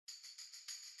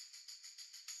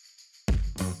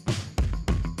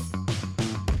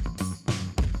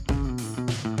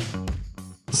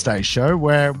Stay Show,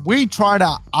 where we try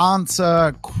to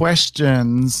answer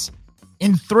questions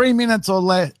in 3 minutes or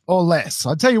less.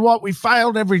 I tell you what, we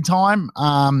failed every time.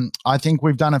 I think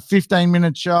we've done a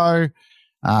 15-minute show,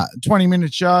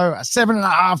 20-minute show, a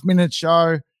 7.5-minute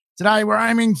show. Today, we're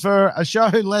aiming for a show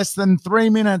less than 3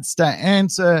 minutes to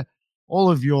answer all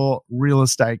of your real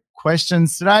estate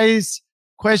questions. Today's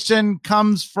question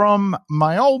comes from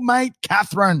my old mate,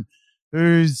 Catherine,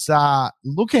 who's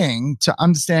looking to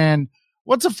understand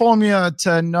what's a formula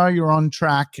to know you're on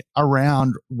track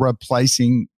around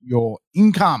replacing your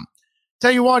income.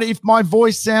 Tell you what, if my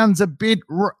voice sounds a bit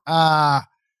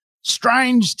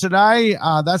strange today,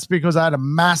 that's because I had a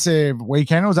massive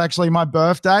weekend. It was actually my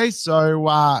birthday, so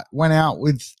went out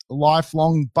with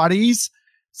lifelong buddies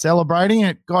celebrating.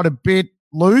 It got a bit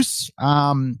loose.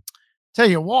 Tell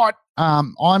you what,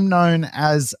 I'm known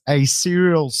as a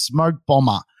serial smoke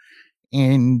bomber,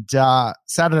 and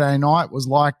Saturday night was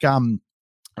like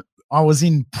I was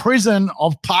in prison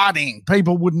of partying.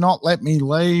 People would not let me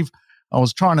leave. I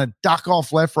was trying to duck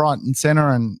off left, right, and center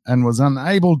and was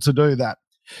unable to do that.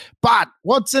 But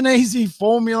what's an easy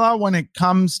formula when it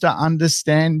comes to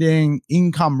understanding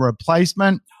income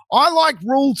replacement? I like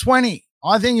Rule 20.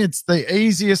 I think it's the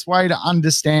easiest way to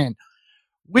understand.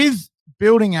 With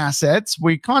building assets,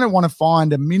 we kind of want to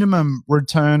find a minimum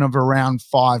return of around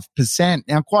 5%.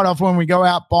 Now, quite often when we go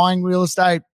out buying real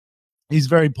estate, it's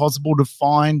very possible to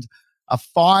find a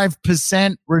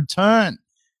 5% return.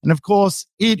 And of course,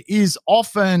 it is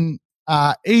often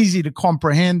easy to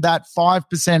comprehend that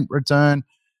 5% return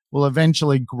will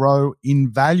eventually grow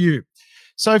in value.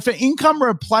 So for income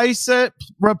replacement,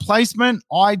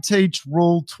 I teach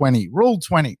Rule 20. Rule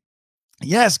 20.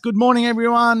 Yes, good morning,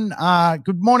 everyone.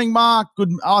 Good morning, Mark.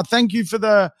 Thank you for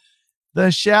the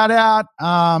shout out.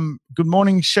 Good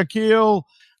morning, Shaquille.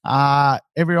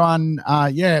 Everyone,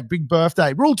 big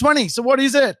birthday. Rule 20. So what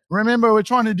is it? Remember, we're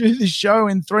trying to do this show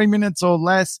in 3 minutes or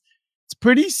less. It's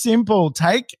pretty simple.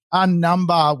 Take a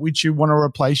number which you want to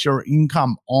replace your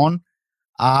income on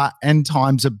and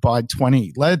times it by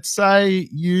 20. Let's say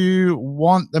you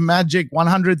want the magic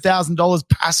 $100,000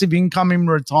 passive income in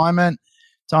retirement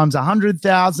times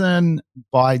 $100,000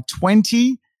 by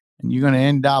 20, and you're going to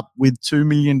end up with $2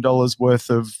 million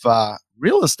worth of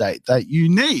real estate that you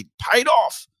need paid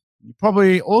off. You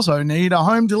probably also need a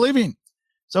home to live in.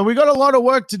 So we've got a lot of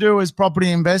work to do as property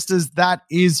investors, that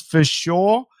is for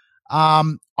sure.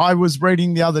 I was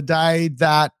reading the other day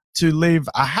that to live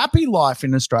a happy life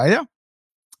in Australia,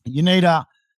 you need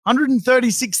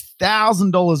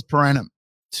 $136,000 per annum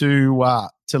to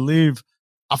live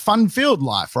a fun-filled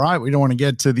life, right? We don't want to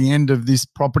get to the end of this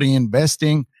property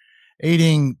investing,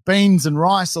 eating beans and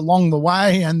rice along the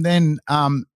way, and then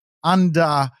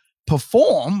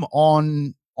underperform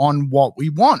on what we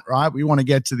want, right? We want to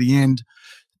get to the end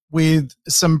with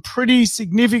some pretty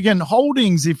significant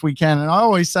holdings if we can. And I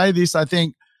always say this, I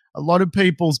think a lot of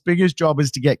people's biggest job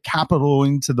is to get capital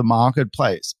into the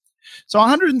marketplace. So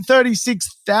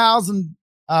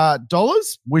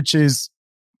 $136,000, which is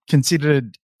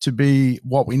considered to be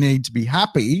what we need to be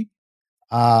happy.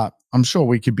 I'm sure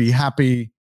we could be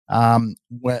happy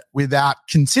without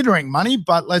considering money,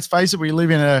 but let's face it, we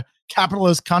live in a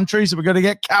capitalist country, so we've got to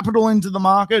get capital into the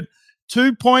market.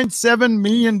 $2.7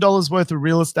 million worth of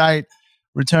real estate,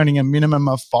 returning a minimum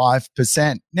of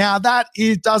 5%. Now, that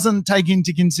doesn't take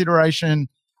into consideration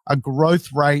a growth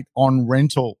rate on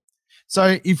rental.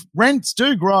 So if rents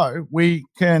do grow, we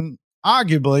can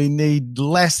arguably need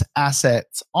less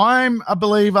assets. I'm a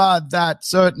believer that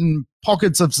certain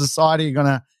pockets of society are going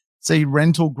to see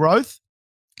rental growth.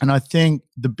 And I think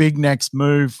the big next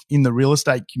move in the real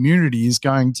estate community is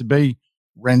going to be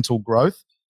rental growth.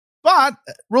 But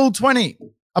Rule 20,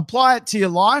 apply it to your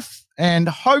life, and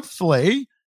hopefully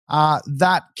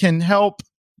that can help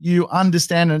you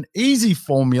understand an easy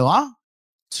formula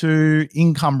to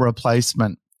income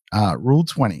replacement. Rule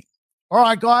 20. All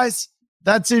right, guys,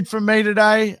 that's it from me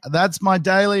today. That's my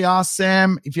daily Ask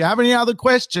Sam. If you have any other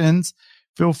questions,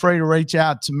 feel free to reach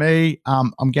out to me.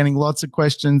 I'm getting lots of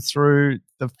questions through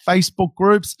the Facebook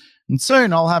groups, and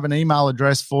soon I'll have an email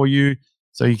address for you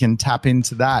so you can tap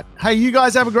into that. Hey, you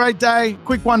guys have a great day.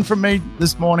 Quick one from me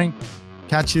this morning.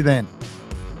 Catch you then.